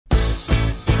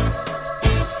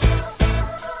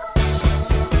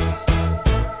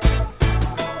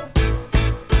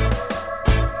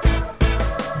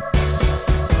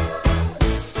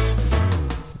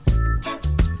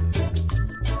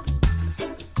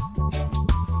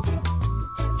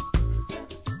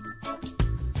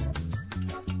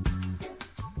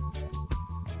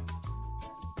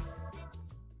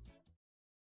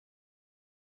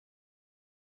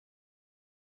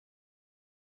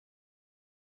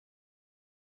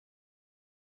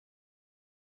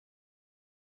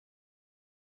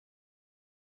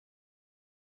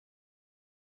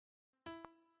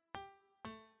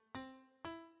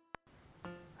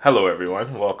Hello,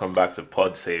 everyone. Welcome back to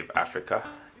Pod Save Africa.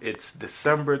 It's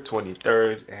December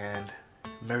 23rd, and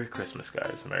Merry Christmas,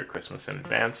 guys. Merry Christmas in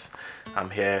advance. I'm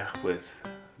here with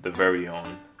the very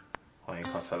own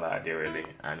Onyeka Salah Adirele,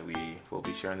 and we will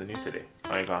be sharing the news today.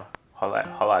 Onyeka,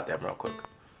 holla at them real quick.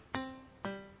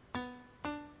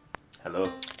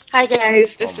 Hello. Hi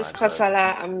guys, Oh this is my God.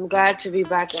 Kosala. I'm glad to be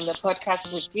back on the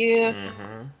podcast with you.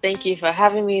 Mm-hmm. Thank you for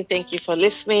having me. Thank you for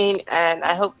listening, and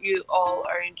I hope you all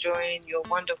are enjoying your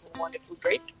wonderful, wonderful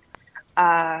break.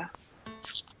 Uh,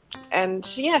 and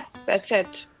yeah, that's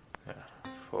it. Yeah.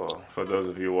 For those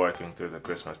of you working through the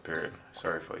Christmas period,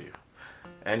 sorry for you.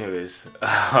 Anyways,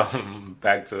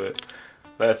 back to it.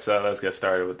 Let's get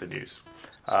started with the news.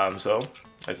 So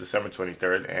it's December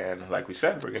 23rd, and like we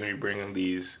said, we're going to be bringing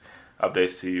these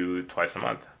updates to you twice a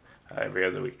month, every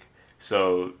other week.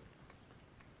 So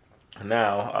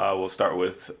now we'll start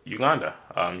with Uganda.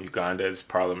 Uganda's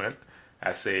parliament,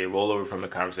 as a rollover from the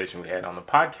conversation we had on the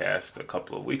podcast a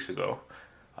couple of weeks ago,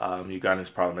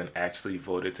 Uganda's parliament actually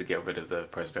voted to get rid of the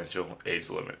presidential age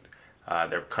limit.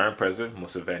 Their current president,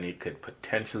 Museveni, could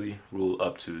potentially rule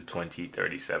up to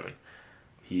 2037.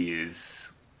 He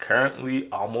is currently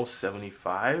almost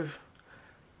 75,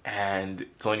 and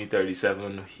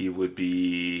 2037 he would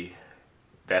be,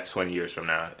 that's 20 years from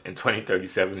now. In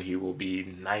 2037 he will be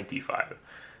 95.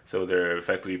 So they're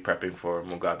effectively prepping for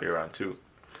Mugabe round two.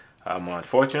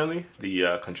 Unfortunately,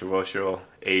 the controversial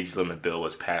age limit bill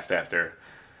was passed after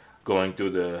going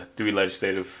through the three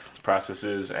legislative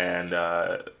processes, and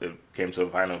it came to a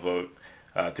final vote.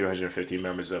 350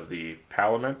 members of the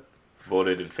parliament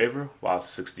voted in favor, while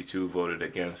 62 voted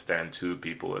against, and two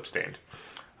people abstained.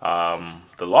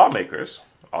 The lawmakers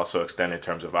also extended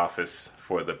terms of office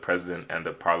for the president and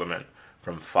the parliament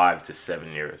from 5 to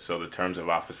 7 years. So the terms of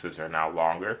offices are now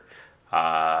longer.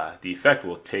 The effect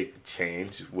will take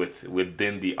change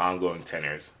within the ongoing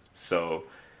tenures. So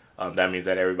that means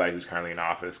that everybody who's currently in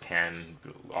office can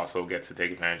also get to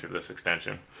take advantage of this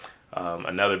extension.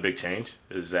 Another big change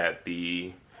is that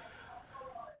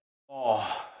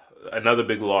another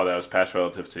big law that was passed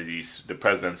relative to the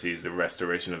presidency is the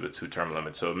restoration of the two-term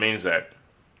limit. So it means that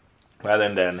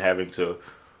rather than having to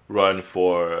run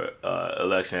for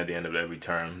election at the end of every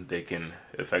term, they can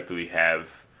effectively have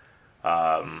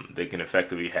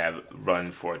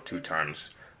run for 2 terms.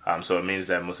 So it means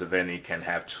that Museveni can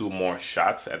have two more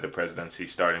shots at the presidency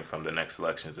starting from the next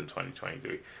elections in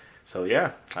 2023. So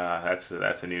yeah, that's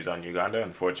the news on Uganda.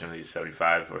 Unfortunately,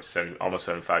 75 or 70, almost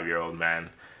 75-year-old man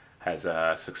has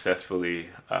successfully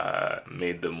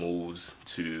made the moves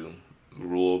to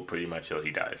rule pretty much till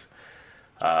he dies.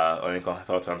 Any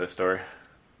thoughts on this story?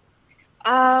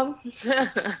 Um,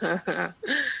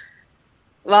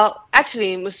 well,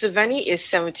 actually, Museveni is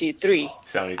 73.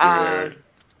 73, Um,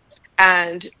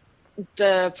 and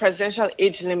the presidential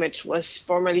age limit was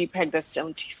formerly pegged at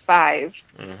 75.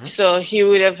 Mm-hmm. So he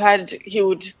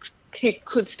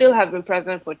could still have been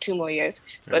president for 2 more years,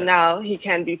 but Yeah. now he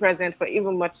can be president for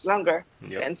even much longer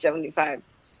Yep. than 75.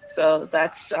 So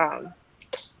that's That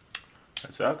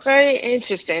sucks. very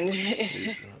interesting.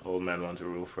 These old men want to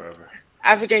rule forever.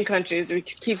 African countries, we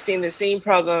keep seeing the same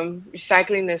problem,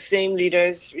 recycling the same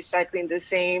leaders, recycling the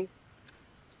same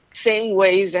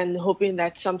ways, and hoping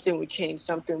that something will change,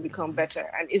 something will become Mm-hmm.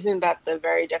 better. And isn't that the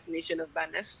very definition of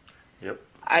madness? Yep,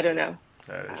 I don't know.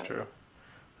 that is Um, true.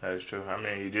 That is true. I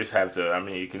mean, you just have to. I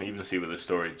mean, you can even see with the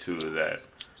story too that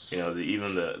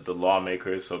even the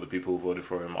lawmakers, so the people who voted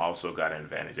for him also got an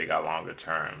advantage. They got longer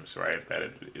terms, right?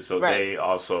 So right. they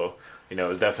also, it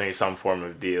was definitely some form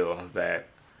of deal that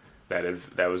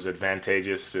was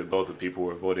advantageous to both the people who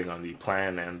were voting on the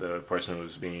plan and the person who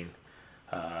was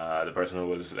the person who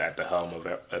was at the helm of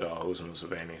it all, who was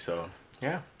Museveni. So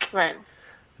yeah, Right.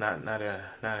 not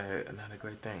a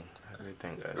great thing. Not a great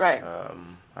thing, guys. Right.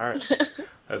 All right,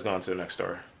 let's go on to the next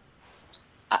story.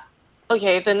 Uh,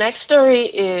 Okay, the next story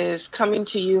is coming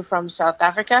to you from South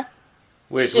Africa.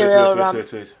 Wait, wait, wait, Cyril wait, Ram.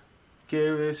 wait, wait.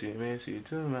 Kérésìmesì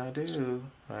to my do.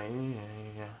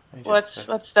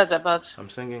 What's that about? I'm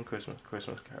singing Christmas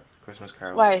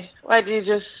carols. Why? Why do you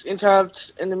just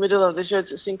interrupt in the middle of the show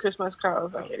to sing Christmas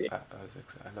carols? Oh, Okay.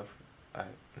 I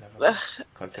never mind. Ugh,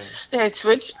 Continue. Stay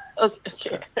switch. Okay.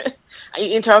 Sure.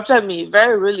 You interrupted me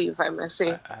very rudely, if I must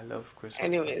say. I love Christmas.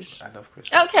 Anyways. I love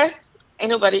Christmas. Okay.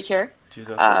 Ain't nobody care.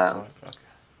 Jesus was Um, born.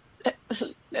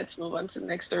 Okay. let's move on to the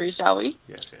next story, shall we?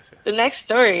 Yes. The next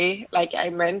story, like I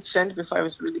mentioned before I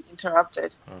was really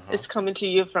interrupted, Uh-huh. is coming to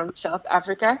you from South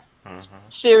Africa. Uh-huh.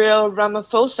 Cyril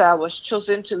Ramaphosa was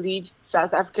chosen to lead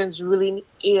South Africa's ruling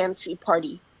ANC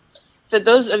party. For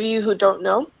those of you who don't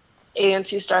know,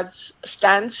 ANC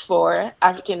stands for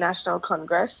African National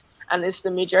Congress, and it's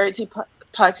the majority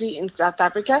party in South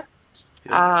Africa.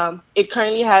 Yep. It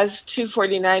currently has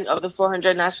 249 of the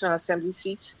 400 National Assembly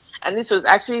seats, and this was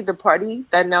actually the party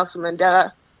that Nelson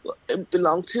Mandela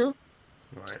belonged to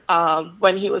Right.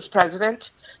 when he was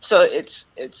president. So it's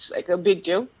like a big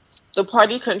deal. The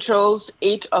party controls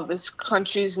 8 of this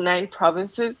country's 9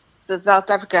 provinces. So South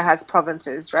Africa has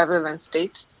provinces rather than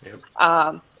states. Yep.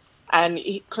 Um, and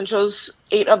he controls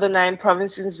 8 of the 9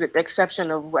 provinces with the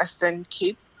exception of Western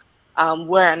Cape,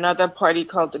 where another party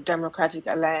called the Democratic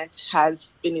Alliance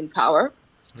has been in power.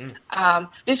 Mm.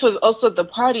 This was also the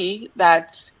party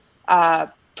that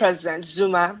President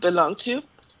Zuma belonged to.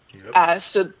 Yep.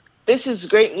 So this is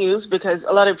great news because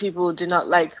a lot of people do not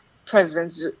like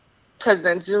President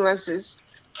Zuma's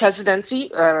presidency.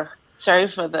 Sorry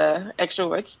for the extra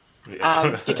words.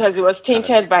 Yeah. Because it was Kind of.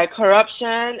 tainted by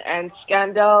corruption and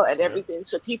scandal and Yep. everything.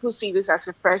 So people see this as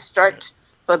a fresh start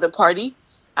for the party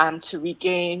to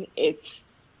regain its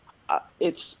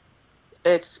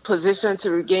position,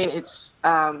 to regain its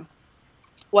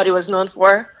what it was known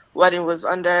for, what it was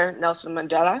under Nelson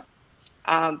Mandela.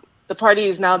 The party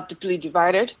is now deeply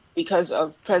divided because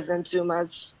of President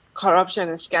Zuma's corruption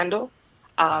and scandal.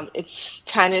 It's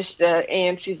tarnished the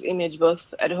ANC's image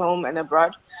both at home and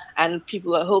abroad, and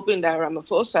people are hoping that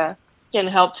Ramaphosa can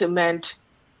help to mend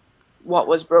what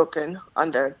was broken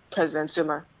under President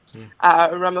Zuma.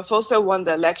 Ramaphosa won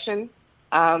the election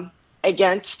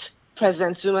against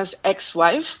President Zuma's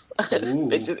ex-wife,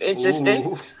 which is interesting.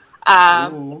 Ooh.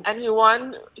 Ooh. And he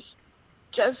won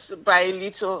just by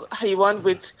little. He won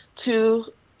with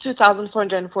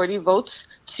 2,440 votes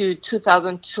to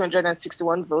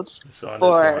 2,261 votes. So under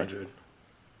For 200.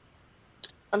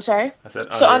 I'm sorry. I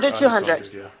said So under 200.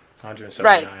 200, yeah.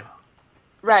 179.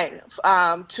 Right.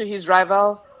 To his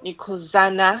rival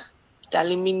Nkosazana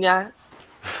Dlamini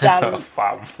Fam.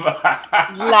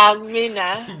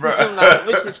 Bruh. Zuma,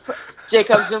 which is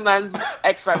Jacob Zuma's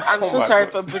ex-wife. I'm Oh so my sorry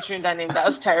God. for butchering that name. That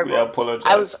was terrible. We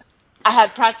apologize. I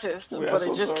had practiced, We are but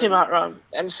so it just sorry. came out wrong.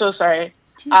 I'm so sorry.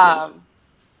 Jesus.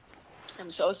 I'm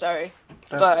so sorry.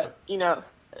 That's But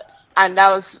and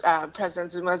that was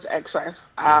President Zuma's ex-wife,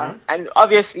 Mhm. and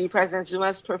obviously President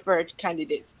Zuma's preferred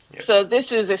candidate. Yeah. So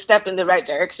this is a step in the right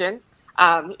direction.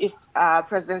 If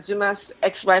President Zuma's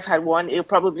ex-wife had won, it would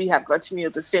probably have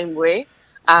continued the same way,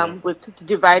 with the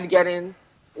divide getting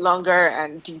longer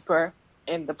and deeper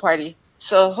in the party.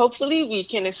 So hopefully we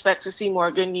can expect to see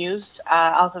more good news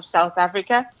out of South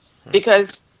Africa,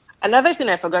 because another thing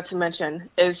I forgot to mention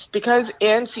is because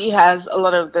ANC has a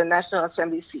lot of the National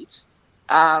Assembly seats.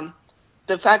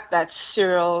 The fact that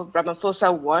Cyril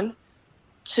Ramaphosa won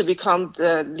to become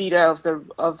the leader of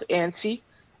ANC,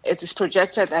 it is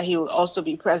projected that he will also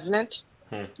be president,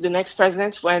 the next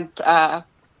president, when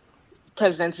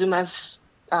President Zuma's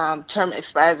term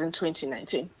expires in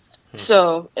 2019.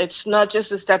 So it's not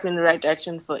just a step in the right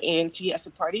direction for ANC as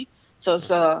a party. So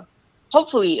it's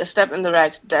hopefully a step in the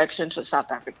right direction for South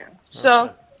Africa.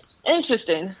 So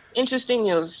interesting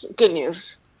news, good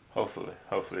news. Hopefully.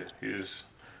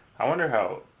 I wonder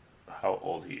how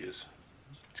old he is.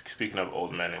 Speaking of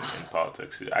old men in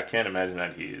politics, I can't imagine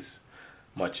that he is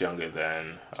much younger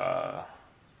than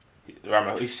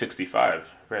he's 65,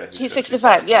 right? He's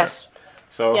 65, yes.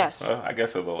 So Yes. I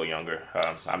guess a little younger.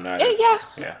 I'm not.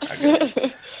 Yeah. I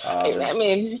guess. I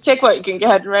mean, you take what you can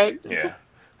get, right? Yeah.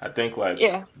 I think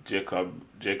Yeah.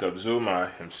 Jacob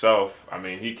Zuma himself. I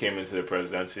mean, he came into the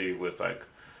presidency with like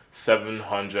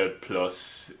 700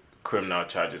 plus criminal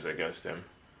charges against him.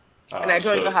 And I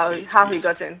don't know how he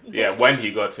got in. Yeah, when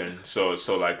he got in. So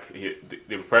like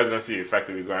the presidency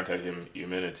effectively granted him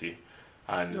immunity,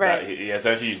 and Right. he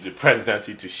essentially used the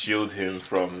presidency to shield him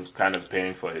from kind of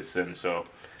paying for his sins. So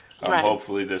Right.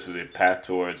 hopefully this is a path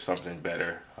towards something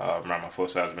better.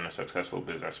 Ramaphosa has been a successful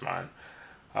businessman.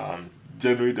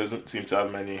 Generally doesn't seem to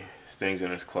have many things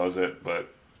in his closet, but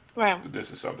Right.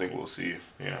 this is something we'll see.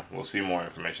 We'll see more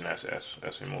information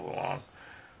as we move along.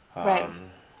 Right.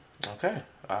 Okay.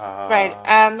 Right.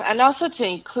 And also to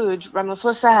include,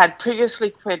 Ramaphosa had previously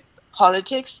quit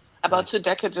politics about 2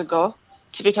 decades ago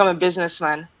to become a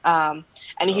businessman.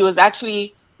 And he was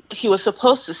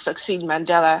supposed to succeed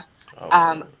Mandela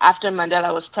after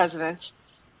Mandela was president.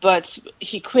 But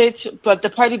he quit, but the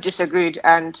party disagreed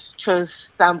and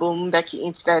chose Thabo Mbeki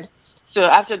instead. So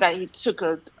after that, he took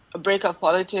a break of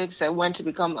politics and went to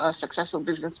become a successful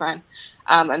businessman.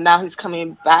 And now he's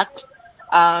coming back.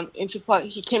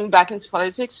 He came back into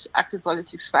politics, active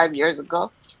politics 5 years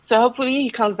ago. So hopefully he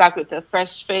comes back with a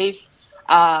fresh face,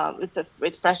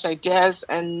 with fresh ideas,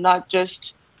 and not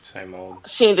just same old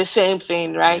saying the same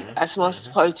thing, right? As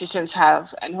most politicians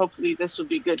have. And hopefully this will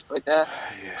be good for the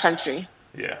country.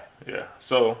 Yeah.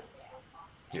 So,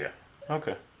 yeah.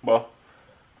 Okay. Well,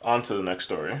 on to the next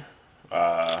story.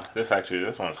 This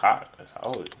one's hot.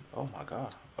 Oh my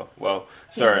god. Oh, well,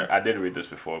 sorry, I did read this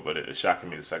before, but it's shocking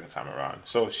me the second time around.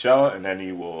 So Shell and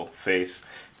Eni will face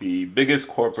the biggest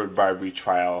corporate bribery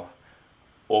trial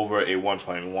over a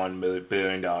 $1.1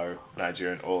 billion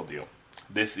Nigerian oil deal.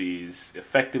 This is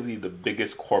effectively the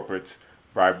biggest corporate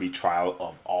bribery trial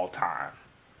of all time.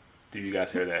 Did you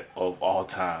guys hear that? Of all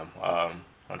time.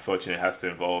 Unfortunately, it has to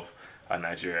involve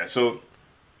Nigeria. So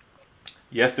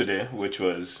yesterday, which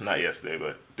was not yesterday,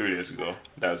 but 3 days ago,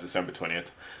 that was December 20th,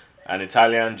 an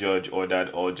Italian judge ordered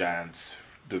all giants,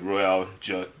 the Royal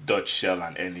Dutch Shell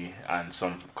and Eni, and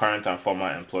some current and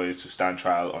former employees to stand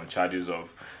trial on charges of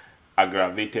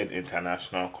aggravated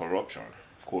international corruption,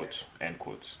 quotes, end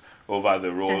quotes, over the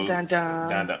Dun, role, dun,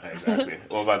 dun. exactly,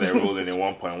 over their role in a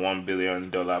 $1.1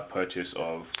 billion purchase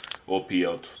of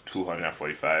OPL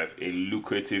 245, a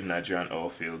lucrative Nigerian oil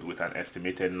field with an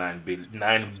estimated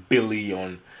 9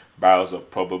 billion barrels of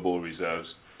probable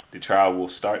reserves. The trial will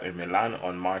start in Milan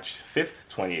on March 5th,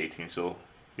 2018. So,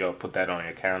 y'all put that on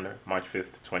your calendar, March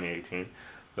 5th, 2018.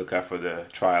 Look out for the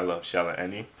trial of Shell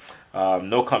and Eni.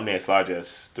 No company as large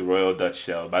as the Royal Dutch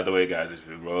Shell. By the way, guys, if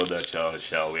the Royal Dutch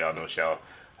Shell, we all know Shell,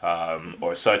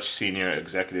 or such senior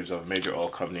executives of a major oil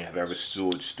company have ever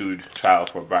stood trial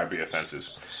for bribery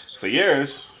offenses. For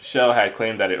years, Shell had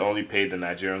claimed that it only paid the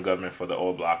Nigerian government for the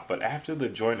oil block, but after the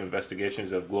joint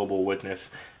investigations of Global Witness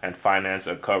and Finance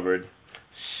uncovered,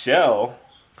 Shell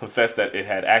confessed that it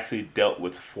had actually dealt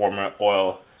with former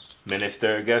oil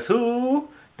minister, guess who?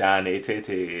 Dan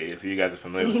Etete. If you guys are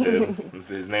familiar with him,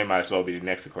 his name might as well be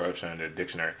next to corruption in the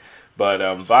dictionary.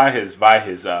 But by his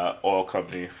oil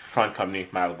company, front company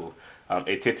Malibu,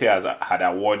 Etete had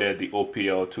awarded the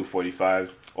OPL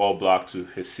 245 oil block to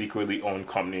his secretly owned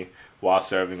company while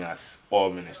serving as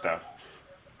oil minister.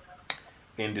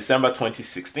 In December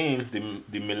 2016,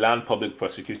 the Milan public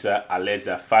prosecutor alleged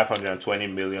that 520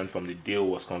 million from the deal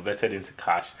was converted into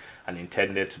cash and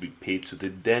intended to be paid to the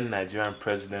then Nigerian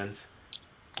president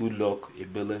Goodluck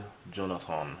Ebele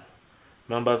Jonathan,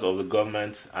 members of the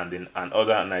government and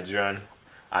other Nigerian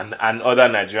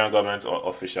government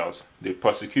officials. The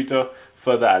prosecutor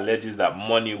further alleges that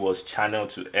money was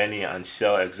channeled to Eni and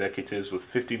Shell executives with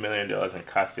 $50 million in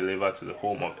cash delivered to the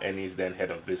home of Eni's then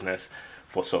head of business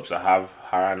for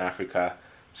Sub-Saharan Africa,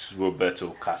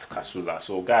 Roberto Casula.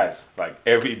 So guys, like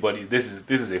everybody, this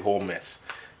is a whole mess,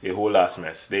 a whole ass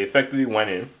mess. They effectively went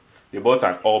in, they bought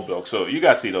an oil block. So you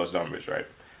guys see those numbers, right?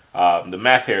 The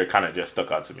math here kind of just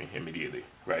stuck out to me immediately,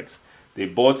 right? They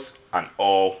bought an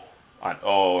oil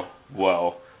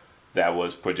well that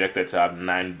was projected to have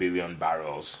 9 billion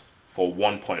barrels for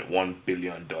 $1.1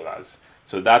 billion.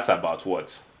 So that's about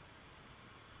what?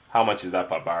 How much is that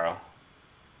per barrel?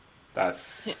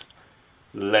 That's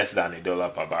less than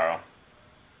 $1 per barrel,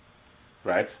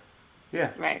 right?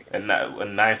 Yeah, Right. a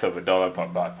ninth of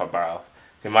 $1 per barrel.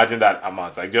 Imagine that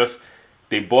amount. Like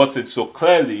they bought it so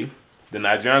clearly. The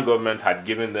Nigerian government had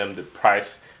given them the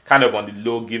price kind of on the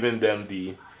low, giving them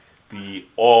the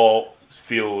oil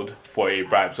field for a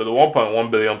bribe. So the 1.1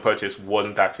 billion purchase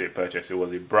wasn't actually a purchase. It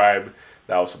was a bribe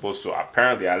that was supposed to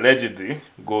apparently, allegedly,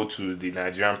 go to the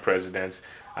Nigerian president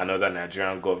and other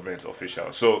Nigerian government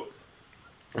officials. So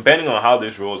depending on how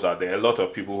this rolls out, there are a lot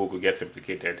of people who could get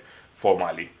implicated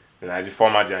formally. The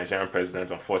former Nigerian president,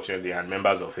 unfortunately, and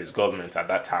members of his government at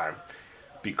that time,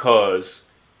 because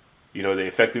they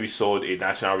effectively sold a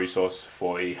national resource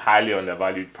for a highly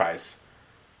undervalued price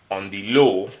on the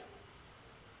low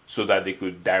so that they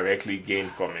could directly gain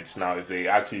from it. Now, if they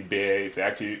actually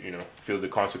feel the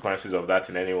consequences of that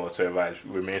in any whatsoever, it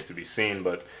remains to be seen,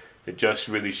 but it just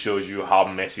really shows you how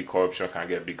messy corruption can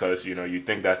get because, you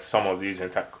think that some of these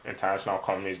international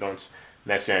companies don't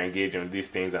necessarily engage in these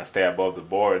things and stay above the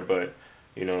board, but,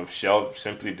 Shell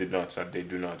simply did not, so they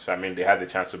do not. So, I mean, they had the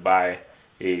chance to buy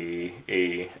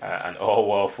an oil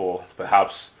well for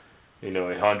perhaps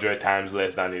 100 times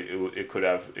less than it could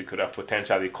have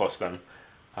potentially cost them,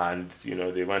 and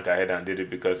they went ahead and did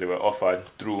it because they were offered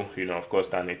through of course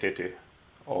Dan Etete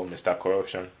or Mr.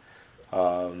 Corruption,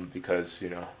 because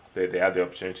they had the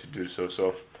opportunity to do so.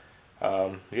 So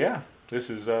yeah,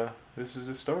 this is the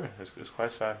story. It's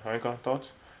quite sad. Monica,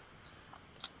 thoughts?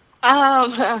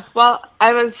 Well,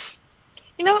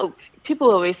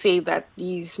 people always say that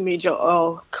these major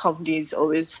oil companies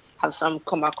always have some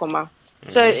comma.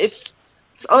 So Mm-hmm. it's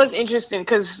always interesting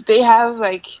because they have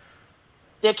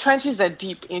their trenches are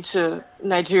deep into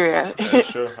Nigeria. That's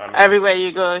true. I mean, Everywhere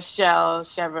you go, Shell,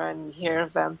 Chevron, you hear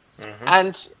of them. mm-hmm.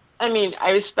 And I mean,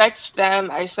 I respect them.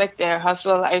 I respect their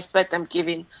hustle. I respect them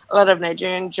giving a lot of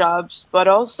Nigerian jobs, but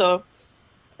also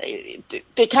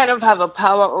they kind of have a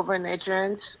power over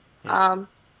Nigerians. Mm.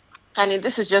 And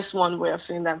this is just one way of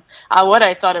seeing them. What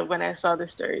I thought of when I saw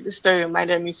this story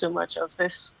reminded me so much of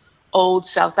this old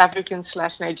South African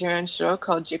slash Nigerian show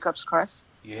called Jacob's Cross.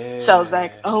 So I was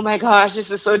like, Yeah. oh my gosh,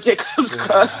 this is so Jacob's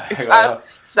Cross.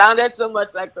 Sounded so much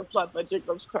like the plot for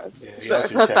Jacob's Cross. Yeah, you So all I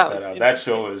should thought check that that was out. That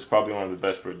interesting. show is probably one of the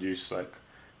best produced like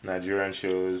Nigerian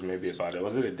shows. Maybe about it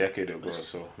was it a decade ago or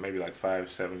so? Maybe like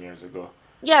 5, 7 years ago.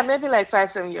 Yeah, maybe like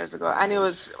 5, 7 years ago. And It it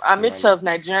was was a mix phenomenal. of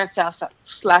Nigerian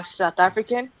slash South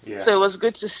African. Yeah, So it was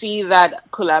good to see that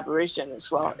collaboration as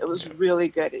yeah, well. It was yeah, really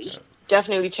good. You yeah. should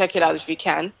definitely check it out if you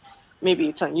can. Maybe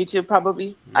it's on YouTube,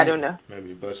 probably. I don't Maybe, know.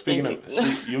 maybe. But speaking of,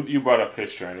 Maybe. you brought up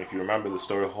history, and if you remember the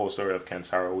story, whole story of Ken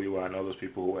Saro-Wiwa and all those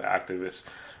people who were activists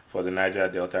for the Niger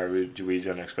Delta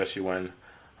region, especially when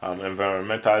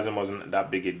environmentalism wasn't that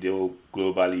big a deal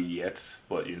globally yet,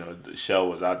 but the Shell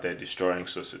was out there destroying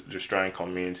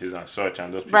communities and such,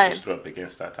 and those people Right, stood up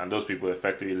against that, and those people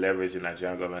effectively leveraged the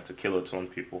Nigerian government to kill its own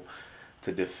people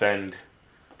to defend,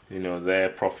 their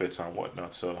profits and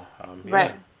whatnot. So, yeah,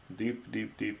 right. deep,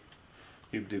 deep, deep.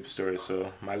 Deep story.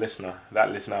 So that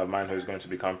listener of mine who is going to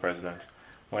become president,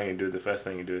 when you do the first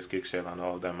thing you do is kick Shell and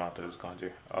all of them out of this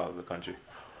country, out of the country.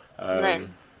 Right.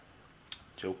 Um,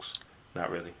 Jokes, not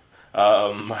really.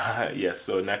 Yes.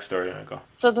 So next story, Michael.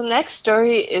 So the next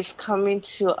story is coming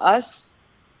to us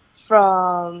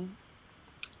from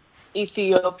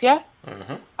Ethiopia.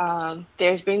 Mm-hmm.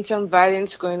 There's been some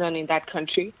violence going on in that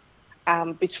country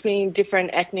between different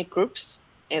ethnic groups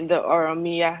in the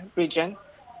Oromia region.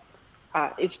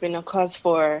 It's been a cause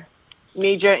for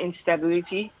major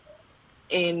instability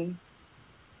in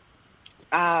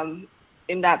um,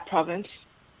 in that province,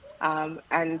 and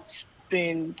it's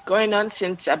been going on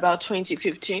since about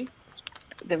 2015.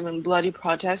 There have been bloody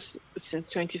protests since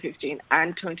 2015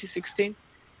 and 2016.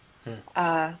 Hmm.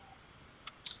 Uh,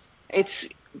 it's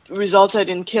resulted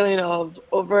in killing of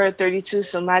over 32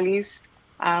 Somalis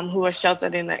who were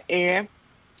sheltered in the area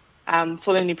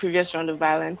following the previous round of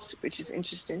violence, which is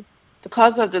interesting. The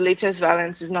cause of the latest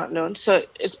violence is not known. So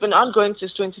it's been ongoing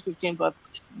since 2015, but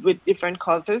with different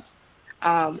causes.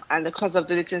 And the cause of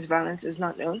the latest violence is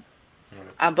not known.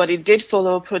 But it did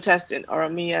follow protests in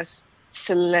Oromia's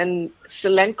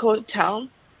Selenko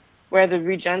town, where the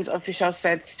region's officials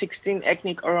said 16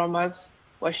 ethnic Oromas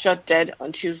were shot dead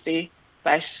on Tuesday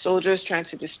by soldiers trying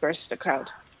to disperse the crowd.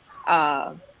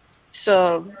 Uh,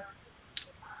 so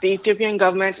the Ethiopian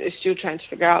government is still trying to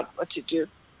figure out what to do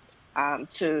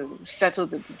to settle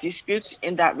the dispute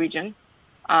in that region.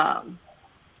 Um,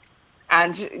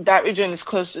 and that region is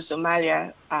close to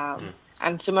Somalia. Hmm.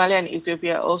 And Somalia and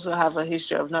Ethiopia also have a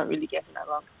history of not really getting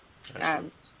along. I see.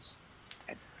 Um,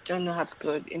 I don't know how to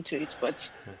go into it, but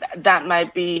that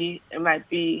might be it might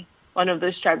be one of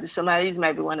those tribes. The Somalis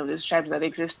might be one of those tribes that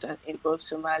exist in both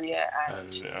Somalia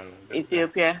and Yeah,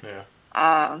 Ethiopia.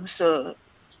 yeah. So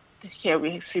here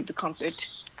we see the conflict,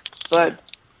 but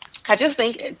I just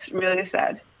think it's really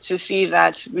sad to see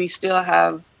that we still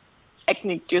have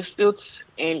ethnic disputes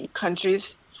in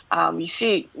countries. You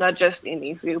see it not just in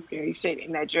Ethiopia, you see it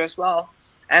in Nigeria as well.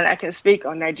 And I can speak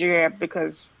on Nigeria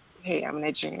because, hey, I'm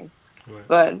Nigerian. Right.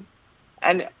 But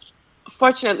and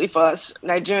fortunately for us,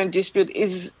 Nigerian dispute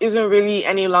isn't really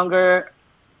any longer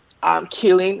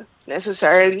killing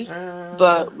necessarily,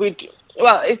 but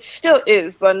well, it still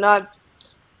is, but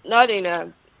not in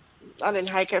a not in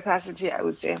high capacity, I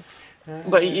would say.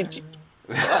 But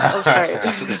oh, sorry,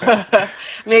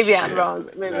 maybe I'm Yeah, wrong.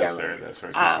 Maybe that's I'm fair. wrong. That's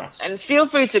fair. Keep on. And feel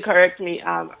free to correct me,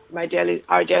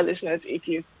 our dear listeners,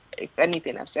 if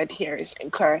anything I've said here is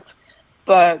incorrect.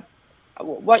 But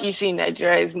what you see in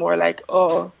Nigeria is more like,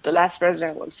 oh, the last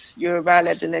president was Yoruba,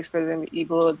 let the next president be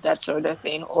Igbo, that sort of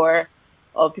thing, or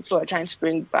people are trying to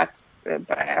bring back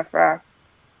Biafra.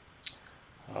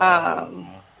 Um,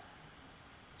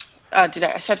 Um,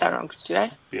 I said that wrong? Did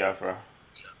I? Biafra.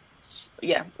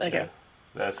 Yeah. Yeah, Okay.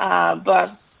 that's Uh,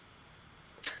 but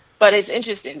but it's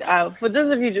interesting. For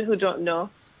those of you who don't know,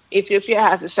 Ethiopia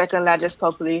has the second largest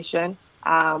population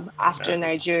in after Africa.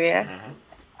 Nigeria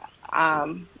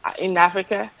Hmm. in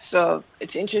Africa. So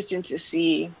it's interesting to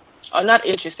see, or not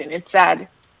interesting, it's sad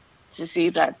to see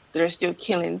that there are still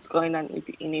killings going on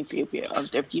in Ethiopia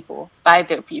of their people, by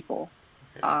their people.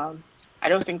 Yeah. I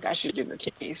don't think that should be the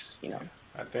case.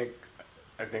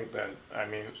 I think that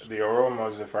the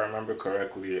Oromos, if I remember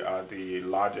correctly, are the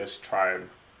largest tribe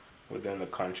within the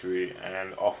country,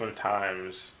 and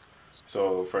oftentimes,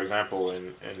 so for example,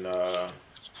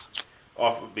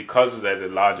 because they're the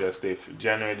largest, they've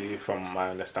generally, from my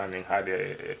understanding, had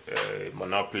a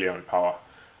monopoly on power,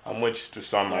 which to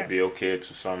some might Yeah. be okay,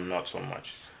 to some not so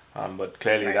much. But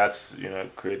clearly, Right. that's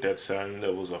created certain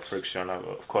levels of friction.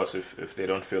 Of course, if they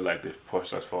don't feel like the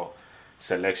process for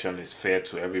selection is fair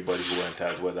to everybody who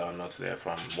enters, whether or not they're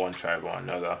from one tribe or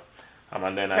another.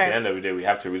 And then at the Right. end of the day, we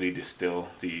have to really distill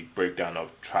the breakdown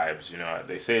of tribes.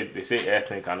 They say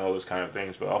ethnic and all those kind of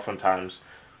things, but oftentimes,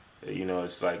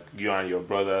 it's like you and your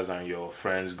brothers and your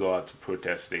friends go out to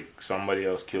protest. Somebody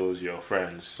else kills your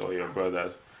friends or your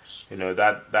brothers.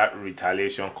 That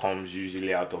retaliation comes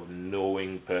usually out of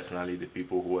knowing personally the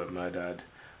people who were murdered,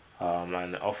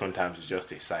 and oftentimes it's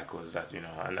just a cycle. Is that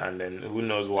and then who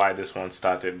knows why this one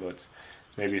started, but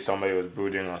maybe somebody was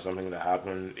brooding on something that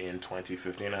happened in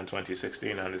 2015 and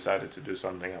 2016 and decided to do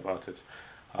something about it.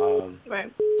 Um,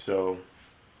 Right. so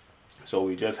so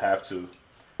we just have to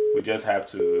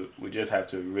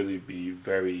really be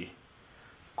very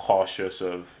cautious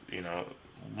of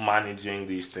managing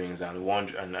these things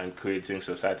and creating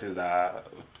societies that are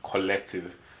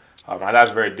collective. And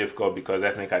that's very difficult because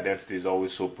ethnic identity is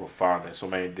always so profound. There's so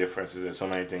many differences. There's so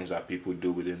many things that people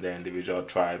do within their individual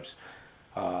tribes.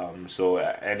 So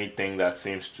anything that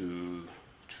seems to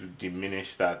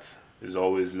diminish that is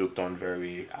always looked on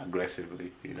very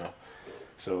aggressively.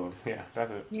 So yeah,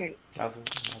 that's it. Right. That's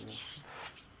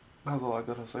all I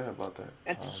gotta say about that.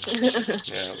 That's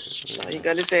Yeah, all you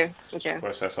got to say. of Okay.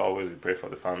 course, as always, we pray for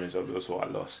the families of those who are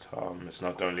lost. It's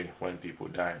not only when people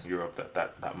die in Europe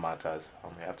that matters.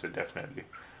 We have to definitely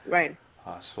Right.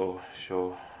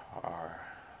 show our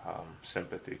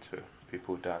sympathy to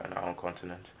people who die on our own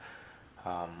continent.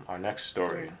 Our next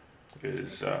story Mm.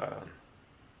 is Okay.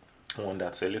 one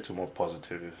that's a little more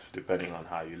positive, depending on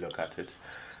how you look at it.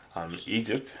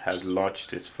 Egypt has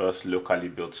launched its first locally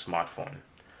built smartphone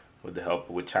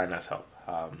with China's help.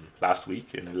 Last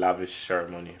week, in a lavish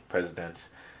ceremony, President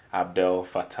Abdel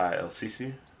Fattah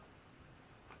el-Sisi,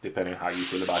 depending how you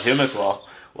feel about him as well,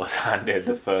 was handed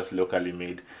the first locally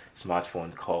made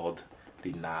smartphone called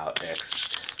the Nile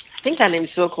X. I think that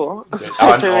name's so cool.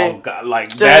 Oh God, like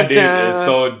Dun, that dude is dun.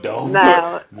 so dope.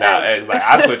 Now Now X. X, like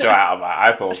I switch out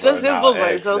my iPhone So for now simple,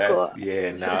 but it's X. so That's cool.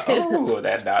 yeah. Now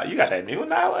that now you got that new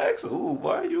now X. Ooh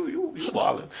boy, you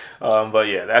ballin'. But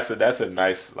yeah, that's a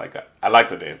nice like I like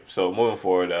the name. So moving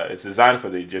forward, it's designed for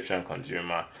the Egyptian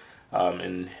consumer.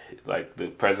 In like the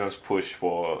president's push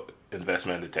for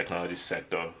investment in the technology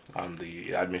sector,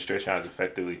 the administration has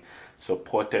effectively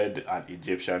supported an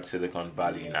Egyptian Silicon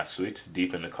Valley in a suite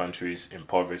deep in the country's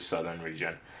impoverished southern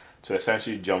region to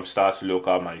essentially jumpstart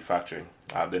local manufacturing.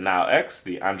 The Nile X,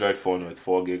 the Android phone with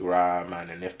 4 gig RAM and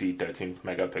a nifty 13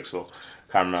 megapixel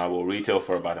camera, will retail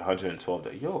for about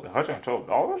 $112. Yo,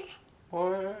 $112?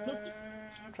 Boy,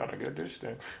 I'm trying to get this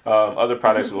thing. Other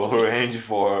products will range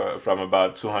from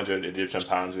about 200 Egyptian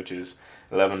pounds, which is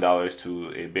 $11,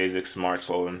 to a basic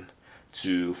smartphone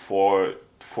to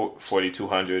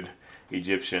 4,200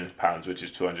 Egyptian pounds, which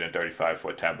is 235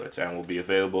 for tablets, and will be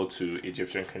available to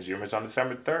Egyptian consumers on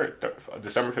December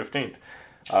 15th.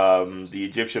 The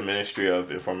Egyptian Ministry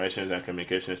of Information and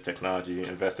Communications Technology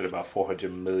invested about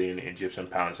 400 million Egyptian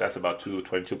pounds. That's about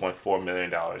 $22.4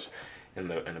 million in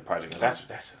the project. And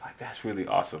that's really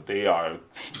awesome. The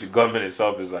government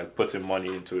itself is like putting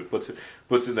money into it,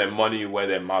 puts in their money where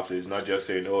their mouth is, not just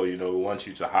saying, oh, we want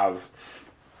you to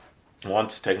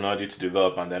want technology to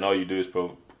develop, and then all you do is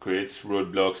create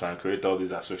roadblocks and create all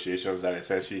these associations that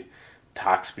essentially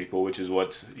tax people, which is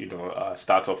what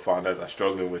startup founders are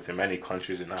struggling with in many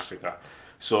countries in Africa.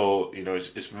 So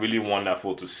it's really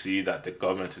wonderful to see that the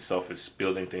government itself is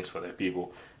building things for their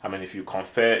people. I mean, if you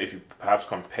perhaps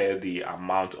compare the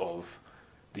amount of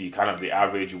the kind of the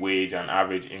average wage and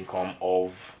average income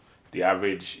of the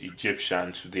average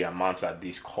Egyptian to the amounts that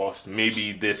these cost,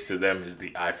 maybe this to them is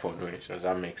the iPhone range. Does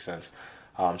that make sense?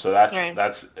 So Right.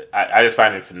 I just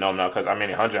find it phenomenal because I mean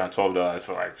 $112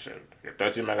 for like shit, a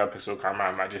 13 megapixel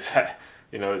camera. I just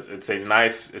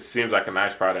it seems like a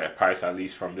nice product price, at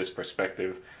least from this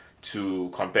perspective, to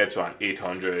compare to an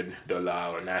 $800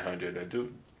 or $900.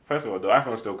 First of all, the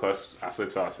iPhone still costs as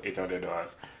little as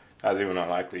 $800. That's even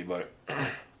unlikely, but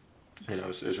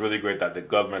it's really great that the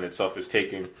government itself is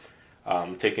taking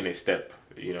a step,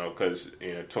 because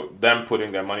them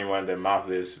putting their money where their mouth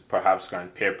is perhaps can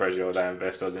peer pressure other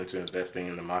investors into investing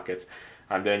in the market.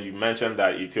 And then you mentioned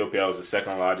that Ethiopia was the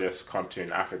second largest country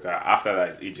in Africa. After that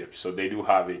is Egypt, so they do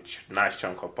have a nice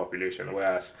chunk of population.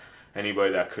 Whereas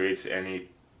anybody that creates any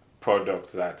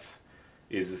product that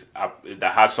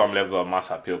has some level of mass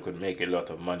appeal could make a lot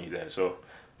of money there. So,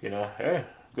 hey,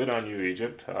 good on you,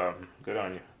 Egypt. Good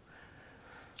on you.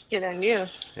 Good on you.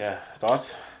 Yeah,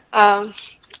 thoughts? Um,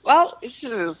 well, this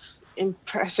is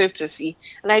impressive to see.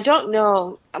 And I don't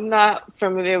know, I'm not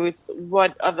familiar with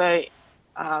what other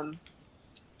um,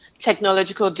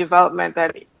 technological development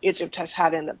that Egypt has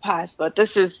had in the past, but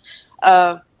this is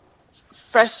a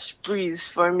fresh breeze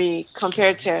for me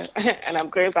compared to, and I'm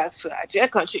going back to our dear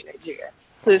country, Nigeria,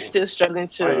 who's Oh, still struggling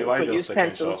to why you just produce taking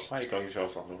shots? pencils. Why you taking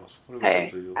shots on us? What did we do Hey,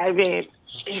 to you? I mean,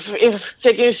 if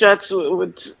taking shots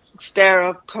would stir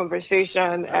up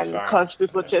conversation That's and fine. cause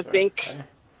people That's to fair. Hey,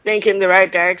 think in the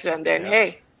right direction, then yeah.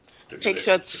 hey, Stick with take it.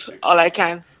 shots Stick. all I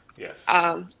can. Yes,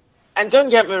 Um, and don't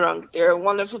get me wrong, there are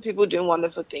wonderful people doing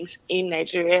wonderful things in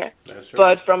Nigeria, that's true.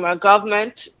 but from our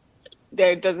government,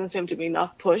 there doesn't seem to be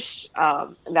enough push,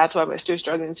 and that's why we're still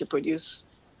struggling to produce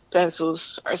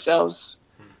pencils ourselves.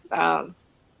 Um,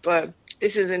 but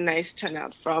this is a nice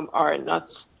turnout from our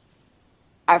North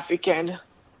African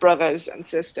brothers and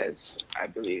sisters, I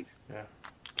believe. Yeah,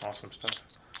 awesome stuff.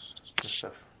 Good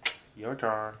stuff. Your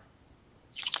turn.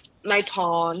 My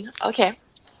turn. Okay.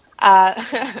 Uh,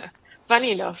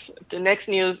 funny enough, the next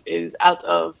news is out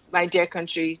of my dear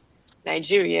country,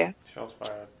 Nigeria. Shots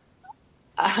fired.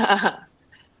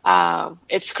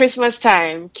 It's Christmas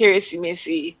time,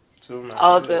 Kérésìmesì, Two man.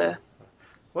 all the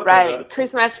What does right. that?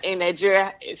 Christmas in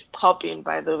Nigeria is popping,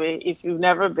 by the way. If you've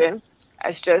never been,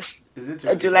 it's just Is it a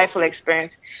really delightful popping?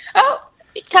 experience. Oh,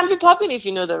 it can be popping if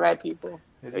you know the right people,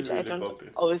 Is it which I really don't popping?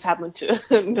 always happen to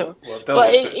know. Well,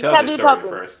 But it tell can the be story popping.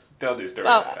 first. Tell the story.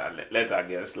 Well, Let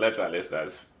our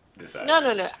listeners decide.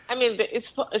 no. I mean,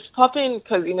 it's popping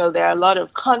because there are a lot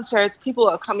of concerts. People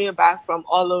are coming back from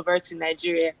all over to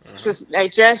Nigeria because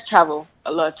Nigerians travel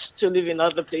a lot to live in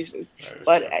other places. That is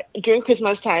But true. during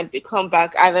Christmas time, they come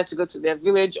back either to go to their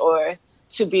village or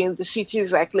to be in the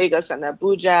cities like Lagos and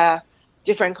Abuja.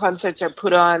 Different concerts are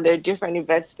put on. There are different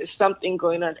events. There's something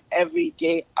going on every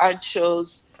day. Art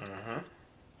shows, Mm-hmm.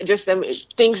 just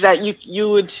things that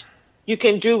you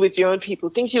can do with your own people.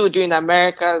 Things you would do in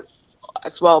America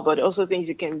as well, but also things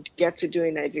you can get to do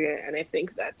in Nigeria. And I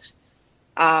think that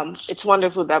it's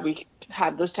wonderful that we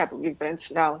have those type of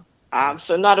events now.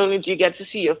 So not only do you get to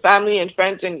see your family and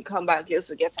friends when you come back, you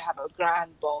also get to have a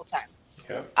grand ball time.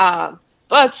 Yeah.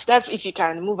 But that's if you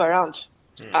can move around.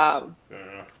 Um,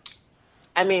 Yeah.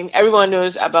 I mean, everyone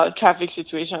knows about traffic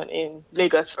situation in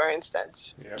Lagos, for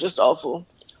instance, Yeah. just awful.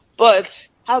 But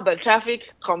how about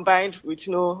traffic combined with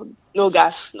no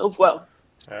gas, no fuel?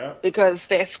 Yeah. Because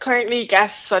there's currently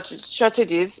gas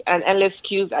shortages and endless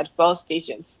queues at fuel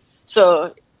stations.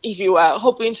 So if you are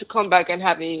hoping to come back and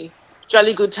have a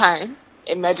jolly good time,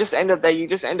 it might just end up that you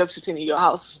just end up sitting in your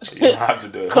house. You don't have to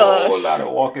do a whole lot of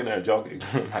walking and jogging.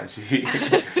 My G.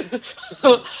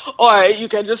 Or you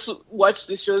can just watch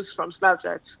the shows from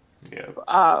Snapchat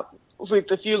Yeah. with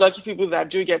the few lucky people that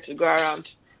do get to go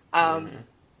around. Mhm.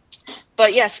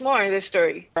 But yes, more on this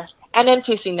story.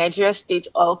 NNPC, Nigeria State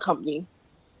Oil Company,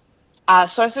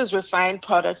 sources refined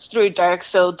products through a direct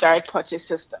sale, direct purchase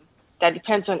system that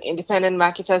depends on independent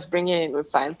marketers bringing in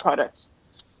refined products.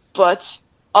 But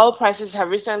oil prices have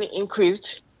recently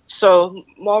increased, so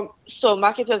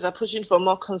marketers are pushing for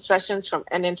more concessions from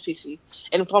NNPC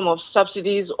in form of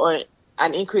subsidies or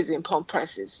an increase in pump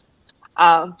prices.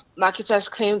 Marketers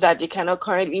claim that they cannot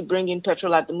currently bring in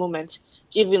petrol at the moment,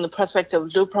 given the prospect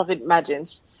of low profit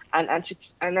margins and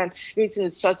anticipating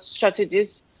such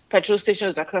shortages. Petrol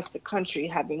stations across the country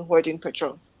have been hoarding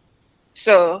petrol.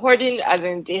 So hoarding, as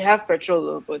in they have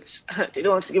petrol, but they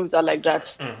don't want to give it out like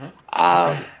that.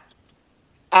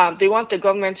 Um, they want the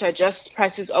government to adjust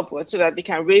prices upward so that they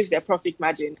can raise their profit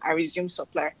margin and resume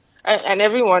supply. And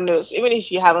everyone knows, even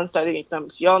if you haven't studied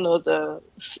economics, you all know the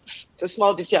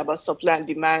small detail about supply and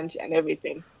demand and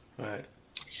everything. Right.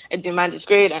 And demand is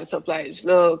great and supply is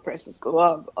low, prices go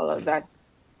up, all of that.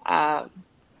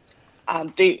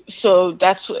 So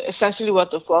that's essentially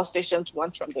what the fuel stations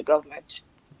want from the government.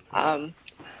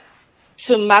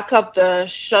 To mark up the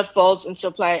shortfalls in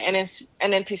supply,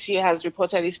 NNPC has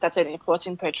reportedly started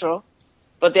importing petrol,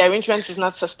 but the arrangement is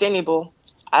not sustainable,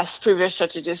 as previous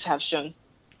shortages have shown.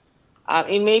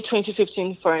 In May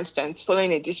 2015, for instance,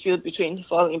 following a dispute between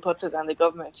fuel importers and the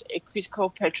government, a critical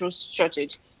petrol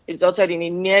shortage resulted in a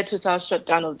near total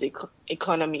shutdown of the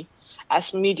economy,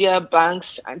 as media,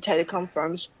 banks, and telecom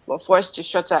firms were forced to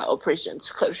shut down operations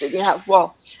because they didn't have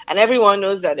fuel. And everyone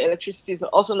knows that electricity is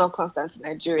also not constant in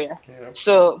Nigeria. Yeah.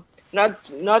 So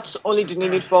not only do they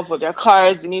need fuel for their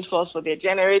cars, they need fuel for their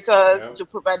generators to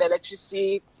provide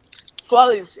electricity. Fuel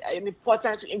is an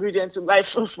important ingredient in life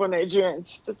for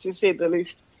Nigerians, to say the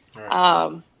least.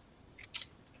 Right.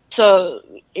 So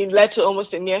it led to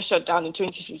almost a near shutdown in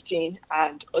 2015,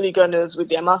 and only God knows with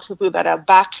the amount of people that are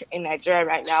back in Nigeria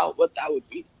right now, what that would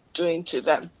be doing to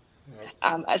them.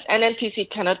 As NNPC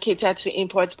cannot cater to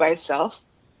imports by itself,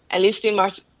 enlisting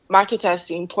marketers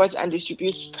to import and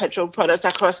distribute petrol products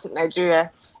across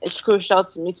Nigeria is crucial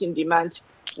to meeting demand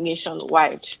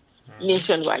nationwide.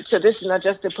 Nationwide. So this is not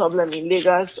just a problem in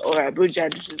Lagos or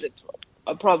Abuja. This is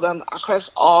a problem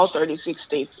across all 36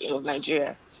 states of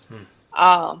Nigeria.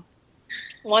 Um,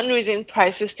 One reason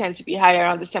prices tend to be higher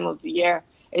around this time of the year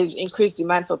is increased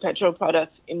demand for petrol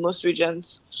products in most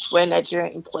regions where Nigeria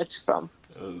imports from.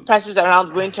 Prices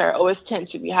around winter always tend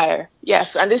to be higher.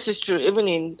 Yes, and this is true even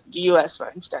in the US, for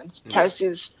instance.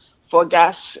 Prices for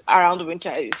gas around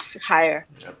winter is higher.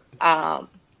 Yep.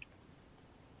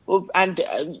 And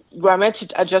we're meant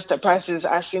to adjust the prices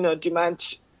as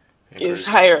demand is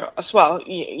higher as well.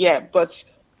 Yeah, but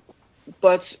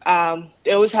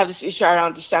they always have this issue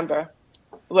around December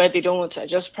where they don't want to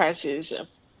adjust prices,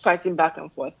 fighting back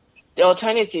and forth. The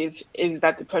alternative is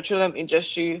that the petroleum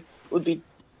industry would be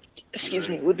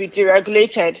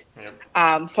deregulated,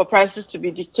 for prices to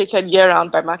be dictated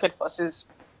year-round by market forces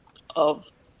of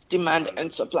demand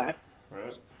and supply.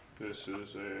 Right. This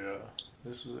is a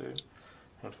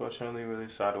unfortunately really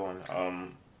sad one.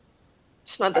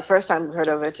 It's not the first time we've heard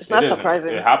of it. It's not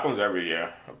surprising. It happens every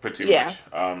year, pretty much.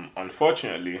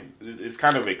 Unfortunately, it's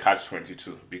kind of a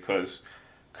catch-22 because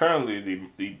currently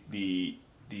the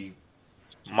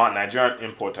Nigerian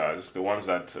importers, the ones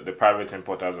the private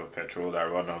importers of petrol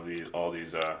that run all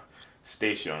these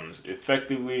stations,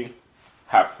 effectively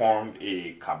have formed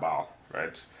a cabal,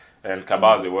 right? And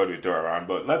cabal is a word we throw around,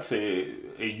 but let's say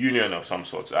a union of some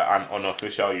sort, an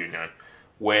unofficial union,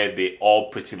 where they all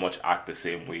pretty much act the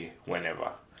same way whenever.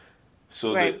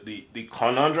 So the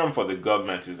conundrum for the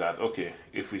government is that, okay,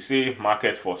 if we say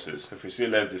market forces, if we say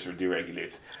let's just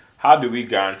deregulate, how do we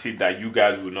guarantee that you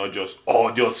guys will not just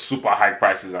super high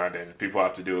prices and then people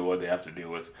have to deal with what they have to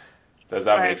deal with? Does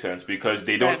that make sense? Because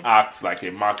they don't act like a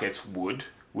market would,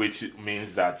 which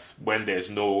means that when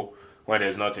there's not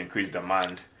increased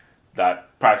demand,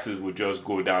 that prices would just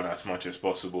go down as much as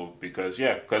possible because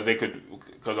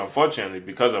unfortunately,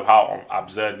 because of how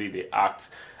absurdly they act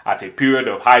at a period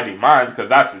of high demand, because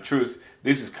that's the truth,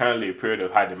 this is currently a period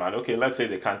of high demand. Okay, let's say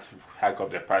they can't hike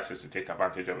up their prices to take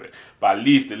advantage of it, but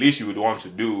the least you would want to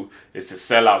do is to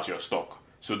sell out your stock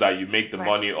so that you make the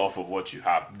money off of what you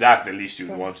have. That's the least you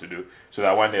would want to do, so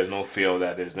that when there's no fuel,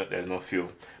 that there's no fuel.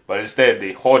 But instead,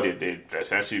 they hoard it. They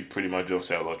essentially pretty much don't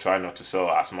sell or try not to sell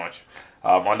as much.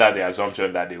 Under the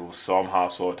assumption that they will somehow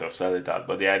sort of sell it out,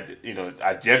 but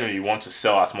I generally want to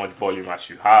sell as much volume as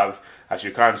you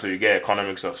can, so you get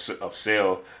economics of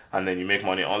sale, and then you make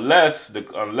money. Unless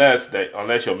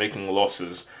you're making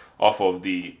losses off of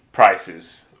the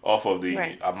prices, off of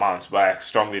the amounts, but I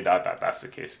strongly doubt that that's the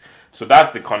case. So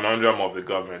that's the conundrum of the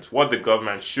government. What the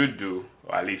government should do,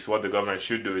 or at least what the government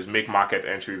should do, is make market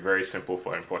entry very simple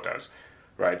for importers,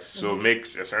 right? So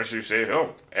essentially say,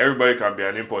 everybody can be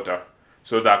an importer,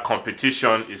 so that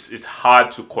competition is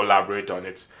hard to collaborate on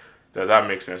it. Does that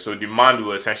make sense? So demand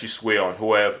will essentially sway on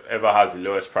whoever has the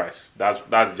lowest price. That's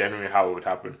generally how it would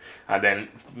happen. And then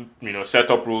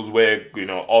set up rules where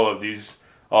all of these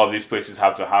places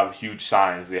have to have huge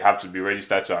signs. They have to be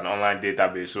registered to an online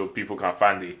database so people can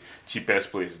find the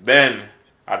cheapest place. Then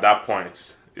at that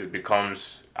point it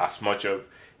becomes as much of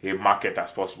a market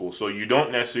as possible. So you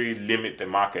don't necessarily limit the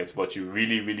market, but you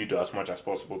really, really do as much as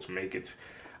possible to make it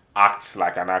act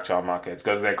like an actual market.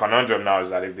 Because the conundrum now is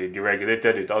that if they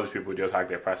deregulated it, all these people just hike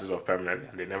their prices off permanently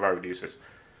and they never reduce it.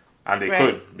 And they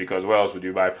could, because why else would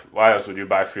you buy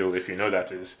fuel if you know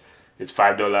that it's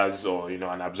 $5 or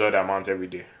an absurd amount every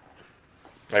day,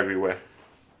 everywhere.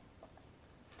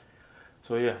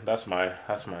 So yeah, that's my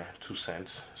 2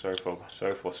 cents. Sorry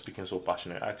for speaking so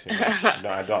passionate. Actually,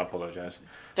 I don't apologize.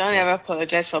 Don't ever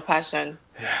apologize for passion.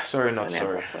 Yeah, sorry, not sorry.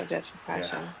 Never apologize for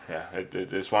passion. Yeah.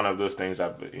 It's one of those things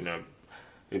that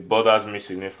it bothers me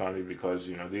significantly because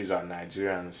these are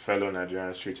Nigerians, fellow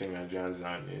Nigerians, treating Nigerians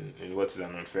in what is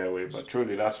an unfair way. But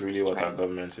truly, that's really what our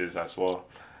government is as well.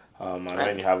 And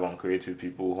when you have uncreative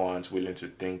people who aren't willing to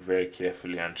think very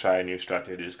carefully and try new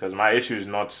strategies, because my issue is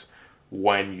not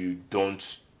when you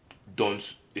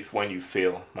when you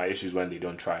fail. My issue is when they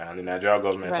don't try, and the Nigerian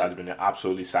government has been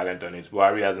absolutely silent on it.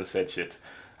 Buhari hasn't said shit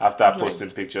after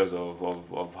posting pictures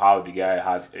of how the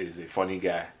guy is a funny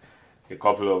guy a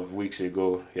couple of weeks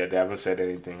ago. Yeah, they haven't said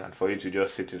anything, and for you to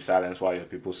just sit in silence while your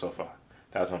people suffer,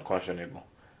 that's unconscionable.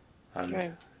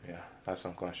 And that's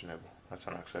unconscionable. That's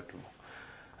unacceptable.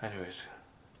 Anyways,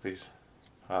 please.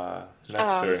 Next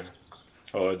story.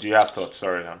 Oh, do you have thoughts?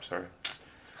 Sorry, I'm sorry.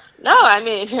 No, I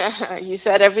mean, you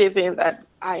said everything that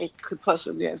I could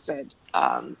possibly have said.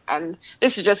 And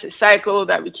this is just a cycle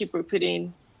that we keep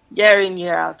repeating year in,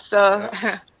 year out. So,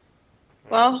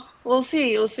 well, we'll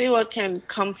see. We'll see what can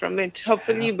come from it.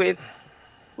 Hopefully with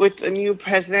a new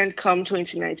president come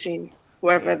 2019,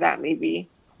 whoever that may be.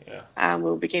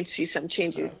 we'll begin to see some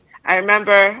changes. I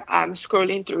remember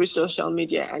scrolling through social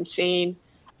media and seeing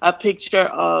a picture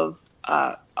of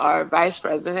our vice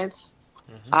president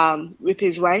with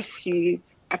his wife. He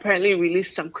apparently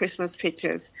released some Christmas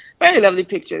pictures, very lovely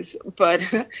pictures, but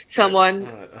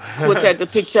someone quoted the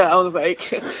picture. I was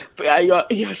like,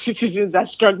 your citizens are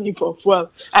struggling for fuel,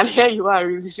 and here you are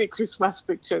releasing Christmas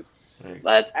pictures.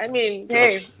 But I mean,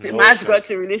 hey, the man's got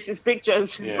to release his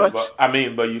pictures. Yeah,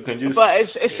 but you can just.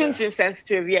 But it seems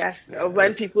insensitive, yes,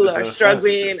 when people are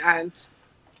struggling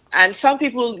and some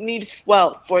people need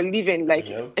for a living,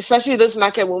 like especially those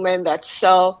market women that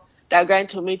grind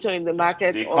tomato in the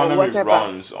market the or whatever.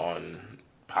 Runs on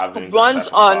having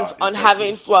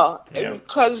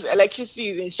because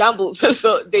electricity is in shambles,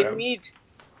 so they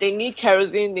need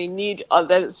kerosene, they need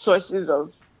other sources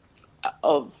of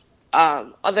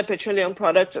other petroleum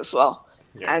products as well.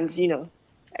 And it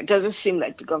doesn't seem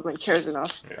like the government cares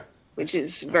enough, which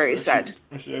is very sad.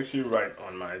 I should actually write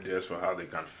on my ideas for how they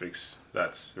can fix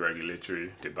that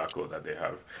regulatory debacle that they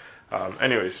have.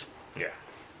 Anyways,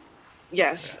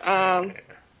 yes.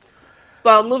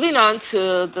 Well, moving on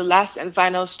to the last and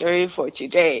final story for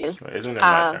today. Isn't it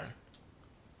my turn?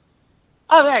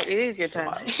 Oh, right, it is your turn.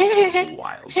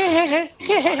 Wild.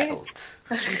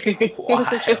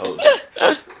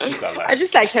 I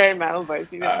just like hearing my own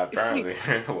voice. Apparently.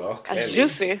 Well, it's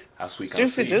juicy. As we can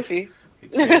see. Juicy.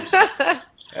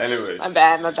 Anyways. My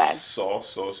bad. So,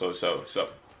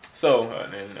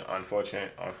 and then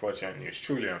unfortunate news,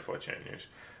 truly unfortunate news.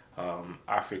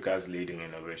 Africa's leading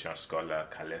innovation scholar,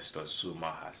 Callistus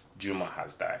Juma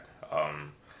has died.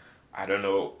 I don't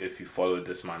know if you followed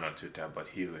this man on Twitter, but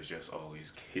he was just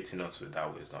always hitting us with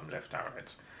that wisdom left and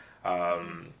right.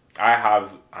 I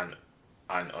have an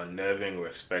unnerving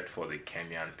respect for the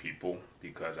Kenyan people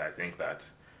because I think that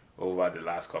over the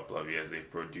last couple of years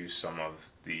they've produced some of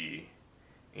the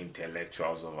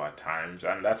intellectuals of our times,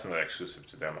 and that's not exclusive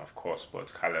to them, of course, but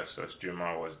Callistus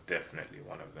Juma was definitely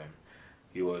one of them.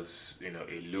 He was,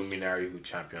 a luminary who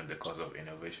championed the cause of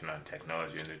innovation and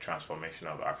technology in the transformation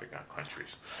of African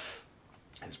countries.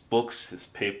 His books, his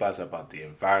papers about the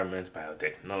environment,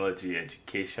 biotechnology,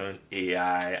 education,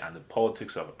 AI, and the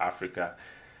politics of Africa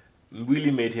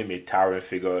really made him a towering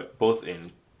figure both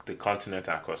in the continent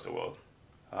and across the world.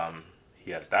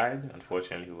 He has died.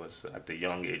 Unfortunately, he was at the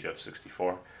young age of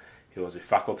 64. He was a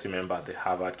faculty member at the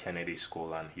Harvard Kennedy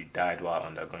School, and he died while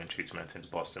undergoing treatment in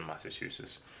Boston,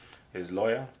 Massachusetts. His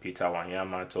lawyer, Peter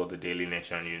Wanyama, told the Daily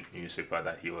Nation newspaper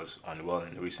that he was unwell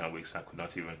in recent weeks and could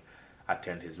not even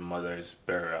attend his mother's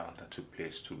burial that took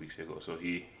place 2 weeks ago. So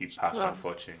he passed,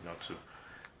 unfortunately, not too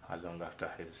long after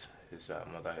his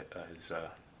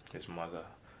mother.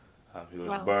 He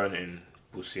was born in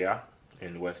Busia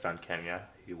in western Kenya.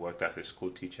 He worked as a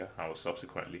school teacher and was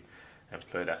subsequently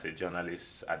employed as a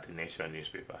journalist at the Nation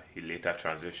newspaper. He later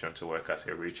transitioned to work as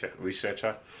a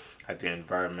researcher at the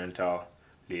Environmental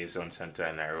Liaison Center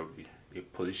in Nairobi, a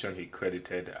position he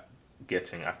credited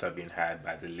getting after being hired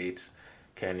by the late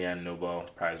Kenyan Nobel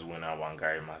Prize winner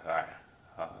Wangari Maathai.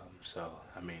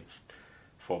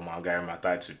 For Wangari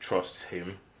Maathai to trust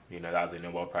him, that was a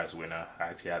Nobel Prize winner. I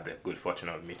actually had the good fortune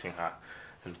of meeting her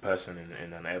in person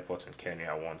in an airport in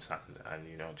Kenya once, and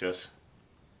just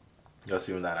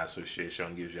even that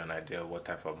association gives you an idea of what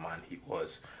type of man he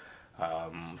was.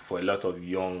 For a lot of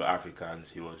young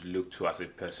Africans, he was looked to as a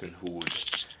person who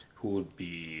would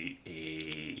be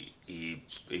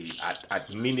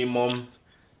at minimum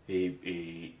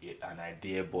an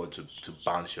idea board to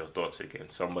bounce your thoughts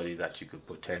against, somebody that you could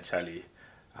potentially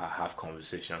have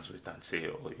conversations with and say,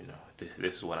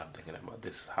 this is what I'm thinking about,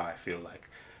 this is how I feel like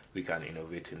we can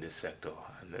innovate in this sector,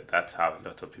 and that's how a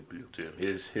lot of people look to him.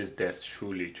 His death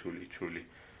truly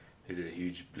is a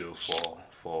huge blow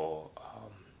for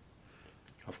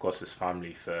of course his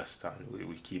family first, and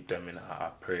we keep them in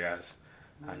our prayers,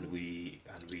 and we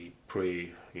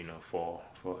pray for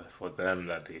them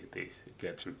that they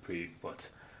get reprieve. But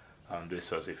this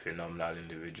was a phenomenal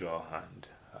individual, and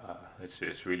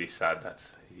it's really sad that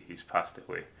he's passed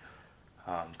away.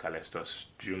 Callistus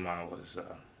Juma was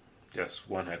just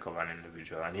one heck of an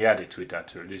individual, and he had a Twitter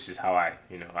too. This is how I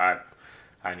knew him.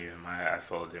 I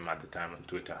followed him at the time on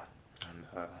Twitter, and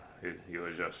he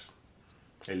was just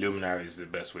a luminary. Is the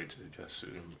best way to just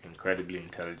incredibly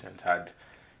intelligent, had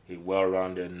a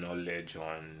well-rounded knowledge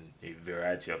on a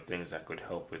variety of things that could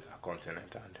help with our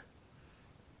continent, and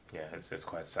it's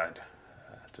quite sad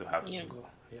to have him go.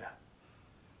 Yeah.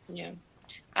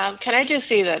 Can I just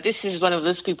say that this is one of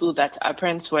those people that our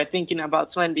parents were thinking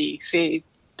about when they say,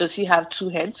 does he have two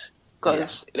heads?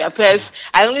 Because it appears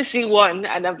I only see one,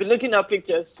 and I've been looking up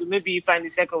pictures to maybe find the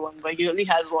second one, but he only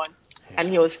has one. and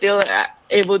he was still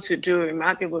able to do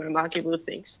remarkable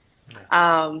things.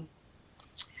 Um,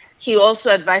 he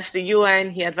also advised the UN.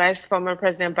 He advised former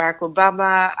President Barack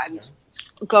Obama and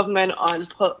government on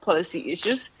policy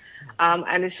issues.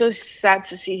 And it's so sad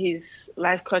to see his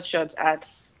life cut short at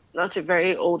not a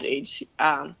very old age.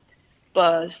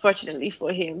 But fortunately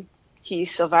for him,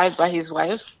 he's survived by his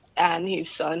wife and his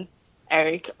son,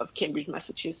 Eric, of Cambridge,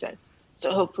 Massachusetts.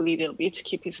 So hopefully they'll be able to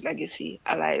keep his legacy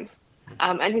alive.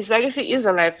 And his legacy is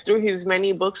alive through his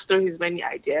many books, through his many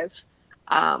ideas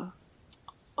on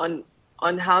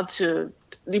how to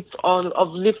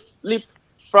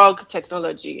leapfrog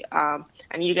technology. And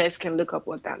you guys can look up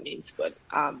what that means. But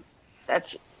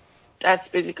that's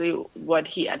basically what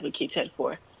he advocated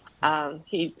for.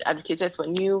 He advocated for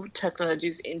new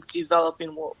technologies in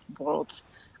developing worlds.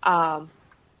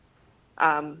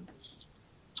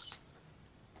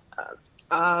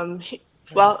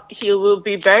 He will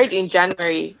be buried in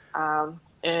January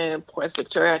in Port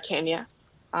Victoria, Kenya.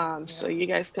 So you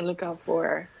guys can look out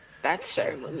for that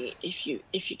ceremony if you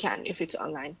can, if it's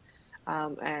online.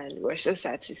 And we're so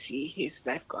sad to see his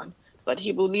life gone, but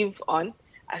he will live on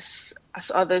as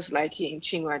others like him,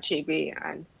 Chinua Achebe,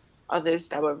 and others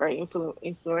that were very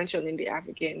influential in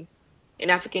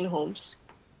African homes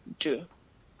do.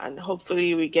 And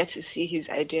hopefully we get to see his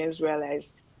ideas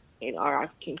realized in our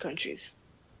African countries.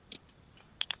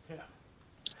 Yeah.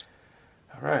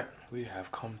 All right. We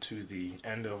have come to the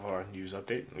end of our news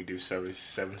update. We do 7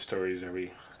 stories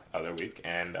every other week.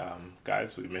 And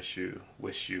guys, we miss you.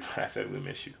 Wish you. I said we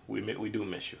miss you. We do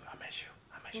miss you. I miss you.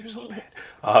 I miss you so bad.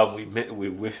 We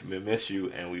miss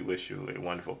you, and we wish you a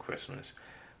wonderful Christmas.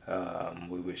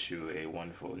 We wish you a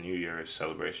wonderful New Year's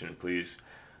celebration. Please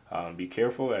be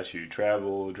careful as you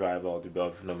travel, drive all the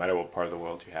above, no matter what part of the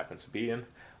world you happen to be in.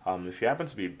 If you happen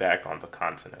to be back on the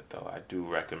continent, though, I do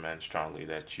recommend strongly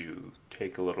that you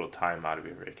take a little time out of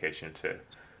your vacation to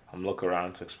look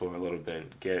around, to explore a little bit,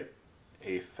 and get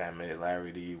a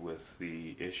familiarity with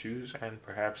the issues and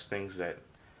perhaps things that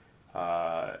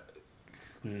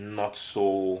not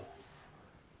so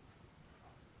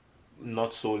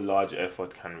large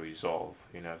effort can resolve.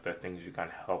 You know, if there are things you can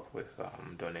help with,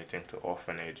 donating to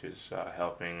orphanages,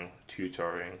 helping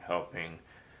tutoring, helping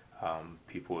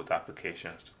people with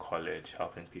applications to college,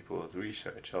 helping people with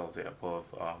research, all of the above.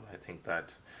 I think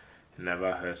that it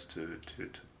never hurts to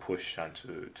push and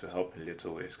to help in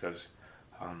little ways, because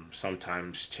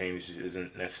sometimes change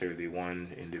isn't necessarily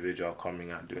one individual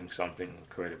coming out doing something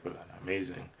incredible and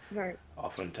amazing. Right.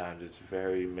 Oftentimes it's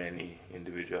very many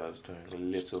individuals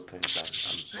doing little things and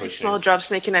pushing. Small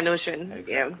drops making an ocean.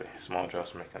 Exactly. Yeah. Small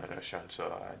drops making an ocean. So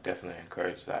I definitely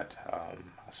encourage that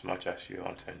as much as you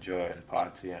want to enjoy and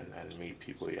party and meet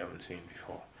people you haven't seen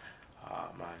before.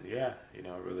 And yeah,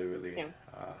 really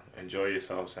enjoy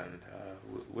yourselves, and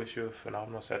wish you a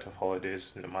phenomenal set of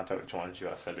holidays, no matter which ones you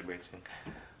are celebrating.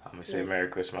 We say Merry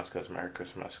Christmas because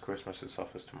Christmas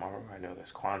itself is tomorrow. I know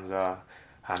there's Kwanzaa,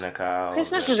 Hanukkah.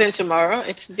 Christmas isn't tomorrow.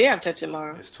 It's the day after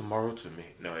tomorrow. It's tomorrow to me.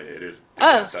 No, it is.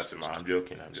 Oh. That's tomorrow. I'm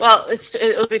joking. Well,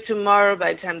 it'll be tomorrow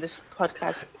by the time this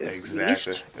podcast is exactly.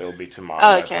 Released. It'll be tomorrow.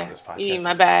 Oh, okay. This podcast.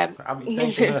 My bad. I'll be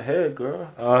thinking ahead,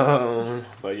 girl.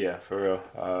 But yeah, for real.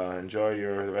 Enjoy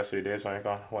the rest of your day. So you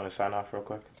want to sign off real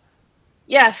quick?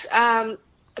 Yes.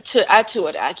 To add to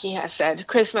what Aki has said,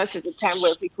 Christmas is a time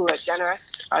where people are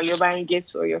generous. You're buying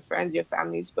gifts for your friends, your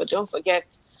families, but don't forget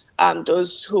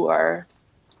those who are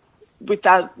with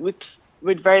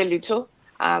very little,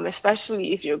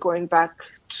 especially if you're going back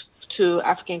to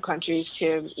African countries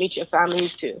to meet your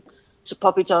families, to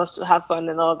pop it off, to have fun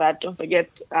and all that. Don't forget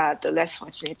the less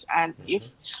fortunate. And if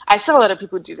I saw a lot of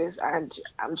people do this, and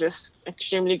I'm just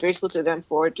extremely grateful to them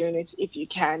for doing it. If you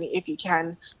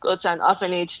can go to an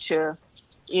orphanage to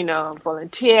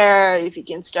volunteer, if you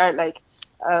can start like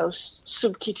a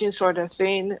soup kitchen sort of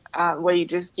thing, where you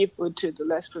just give food to the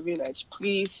less privileged,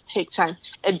 please take time,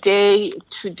 a day,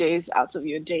 2 days out of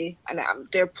your day. And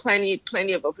there are plenty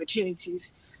of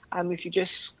opportunities if you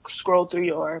just scroll through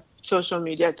your social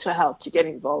media to get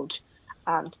involved,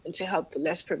 and to help the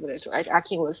less privileged. Like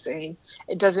Akin was saying,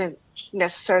 it doesn't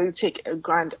necessarily take a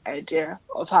grand idea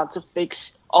of how to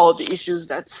fix all the issues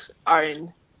that are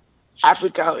in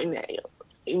Africa,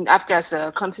 in Africa as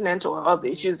a continent, or all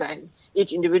the issues that in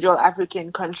each individual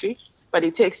African country, but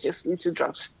it takes just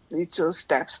little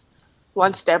steps,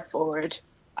 one step forward,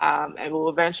 and we'll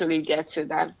eventually get to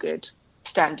that good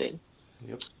standing.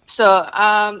 Yep. So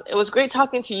it was great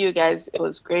talking to you guys. It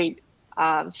was great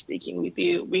speaking with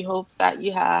you. We hope that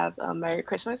you have a Merry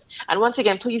Christmas. And once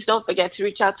again, please don't forget to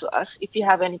reach out to us if you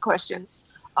have any questions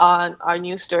on our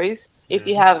news stories. If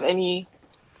you have any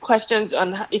questions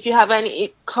on, if you have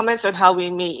any comments on how we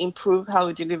may improve how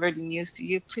we deliver the news to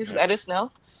you, please let us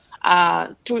know.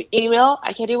 Through email.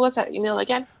 Akedi, what's our email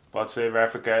again?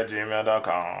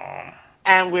 PodSaveAfrica@gmail.com.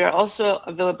 And we're also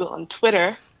available on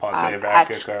Twitter PodSave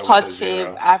at Africa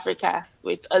PodSave Africa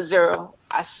with a 0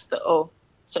 as the O.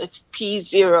 So it's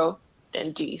P0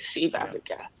 then D, Save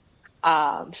Africa.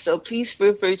 So please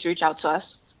feel free to reach out to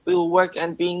us. We will work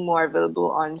on being more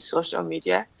available on social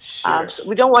media. Sure. So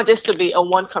we don't want this to be a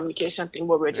one communication thing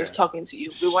where we're just talking to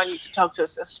you. We want you to talk to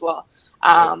us as well.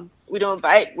 We don't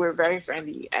bite. We're very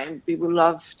friendly, and we would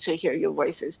love to hear your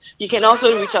voices. You can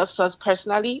also reach out to us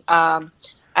personally. I'm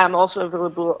also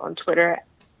available on Twitter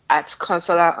at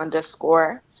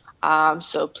consular_.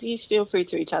 So please feel free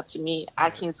to reach out to me.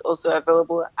 Akin is also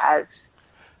available as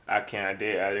Akin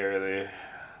Ade.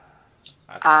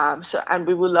 And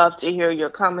we would love to hear your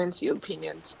comments, your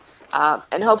opinions.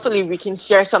 And hopefully we can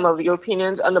share some of your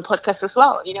opinions on the podcast as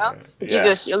well, give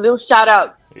us a little shout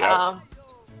out.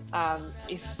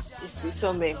 If we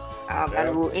so may.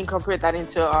 And we'll incorporate that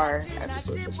into our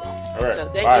episodes as well. All right. So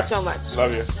thank you so much.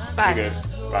 Love you. Bye. Be good.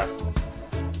 Bye.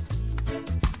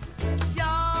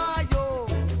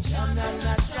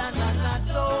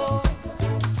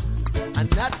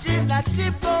 Nati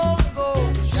bongo,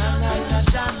 shana na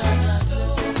shana na.